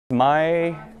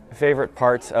My favorite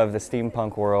parts of the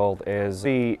steampunk world is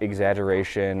the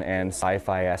exaggeration and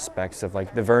sci-fi aspects of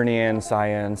like the Vernian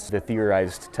science, the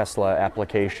theorized Tesla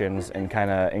applications, and kind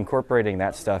of incorporating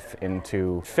that stuff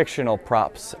into fictional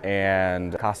props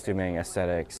and costuming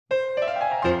aesthetics.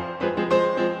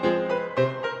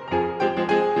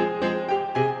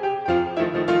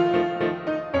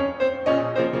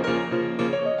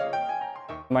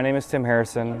 My name is Tim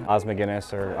Harrison, Oz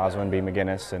McGinnis, or Oswin B.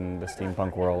 McGinnis in the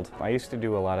steampunk world. I used to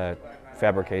do a lot of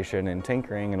fabrication and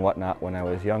tinkering and whatnot when I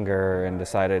was younger, and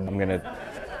decided I'm going to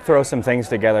throw some things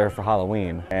together for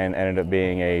Halloween, and ended up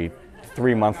being a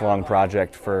 3-month-long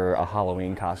project for a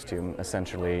Halloween costume,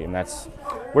 essentially, and that's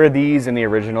where these and the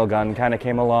original gun kind of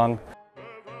came along.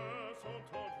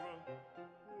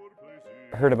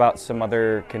 I heard about some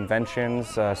other conventions,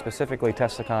 specifically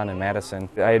TeslaCon in Madison.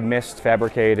 I had missed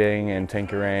fabricating and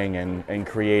tinkering and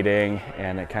creating,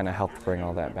 and it kind of helped bring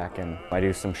all that back in. I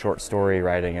do some short story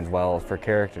writing as well for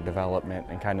character development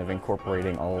and kind of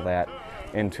incorporating all of that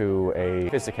into a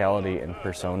physicality and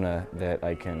persona that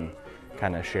I can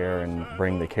kind of share and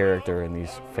bring the character and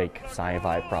these fake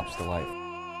sci-fi props to life.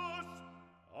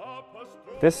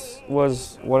 This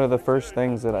was one of the first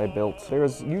things that I built. There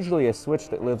was usually a switch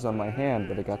that lives on my hand,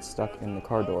 but it got stuck in the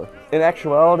car door. In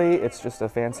actuality, it's just a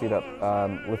fancied up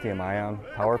lithium-ion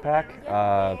power pack,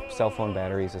 cell phone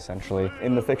batteries essentially.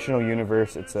 In the fictional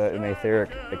universe, it's an etheric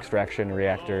extraction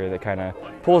reactor that kind of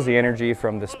pulls the energy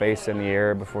from the space and the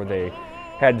air before they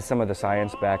had some of the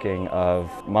science backing of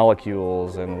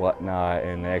molecules and whatnot,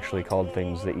 and they actually called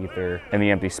things the ether and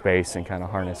the empty space, and kind of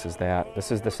harnesses that.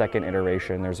 This is the second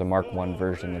iteration. There's a Mark I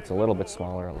version that's a little bit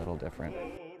smaller, a little different.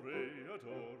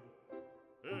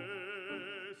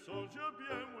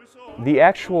 The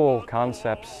actual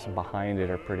concepts behind it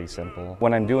are pretty simple.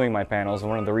 When I'm doing my panels, and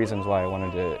one of the reasons why I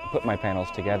wanted to put my panels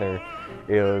together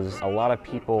is a lot of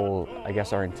people, I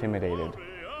guess, are intimidated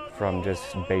from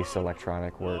just base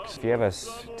electronic works. If you have a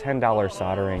 $10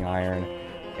 soldering iron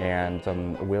and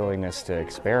some willingness to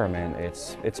experiment,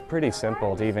 it's pretty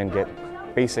simple to even get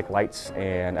basic lights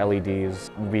and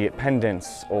LEDs, be it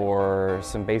pendants or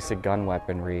some basic gun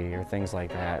weaponry or things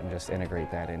like that, and just integrate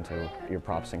that into your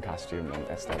props and costume and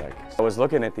aesthetic. I was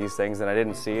looking at these things and I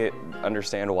didn't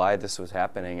understand why this was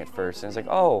happening at first. And it's like,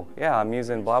 oh yeah, I'm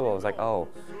using blah blah. I was like, oh,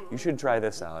 you should try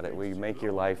this out. It will make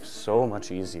your life so much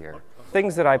easier.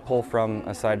 Things that I pull from,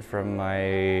 aside from my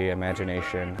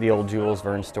imagination, the old Jules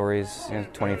Verne stories,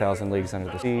 20,000 Leagues Under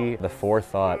the Sea. The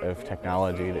forethought of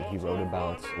technology that he wrote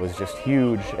about was just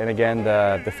huge. And again,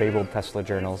 the fabled Tesla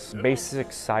journals. Basic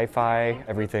sci-fi,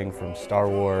 everything from Star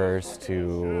Wars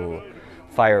to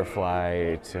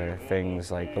Firefly to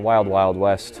things like the Wild Wild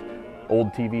West,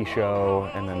 old TV show,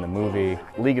 and then the movie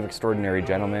League of Extraordinary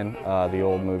Gentlemen, the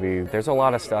old movie. There's a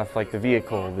lot of stuff like the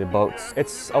vehicle, the boats.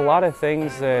 It's a lot of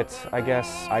things that I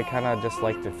guess I kind of just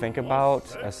like to think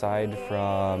about aside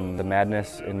from the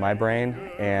madness in my brain,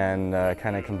 and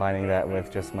kind of combining that with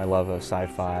just my love of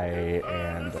sci-fi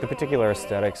and the particular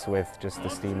aesthetics with just the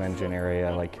steam engine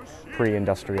area, like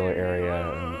pre-industrial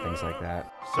area and things like that.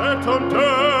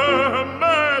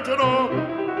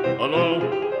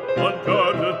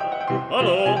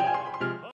 Allô,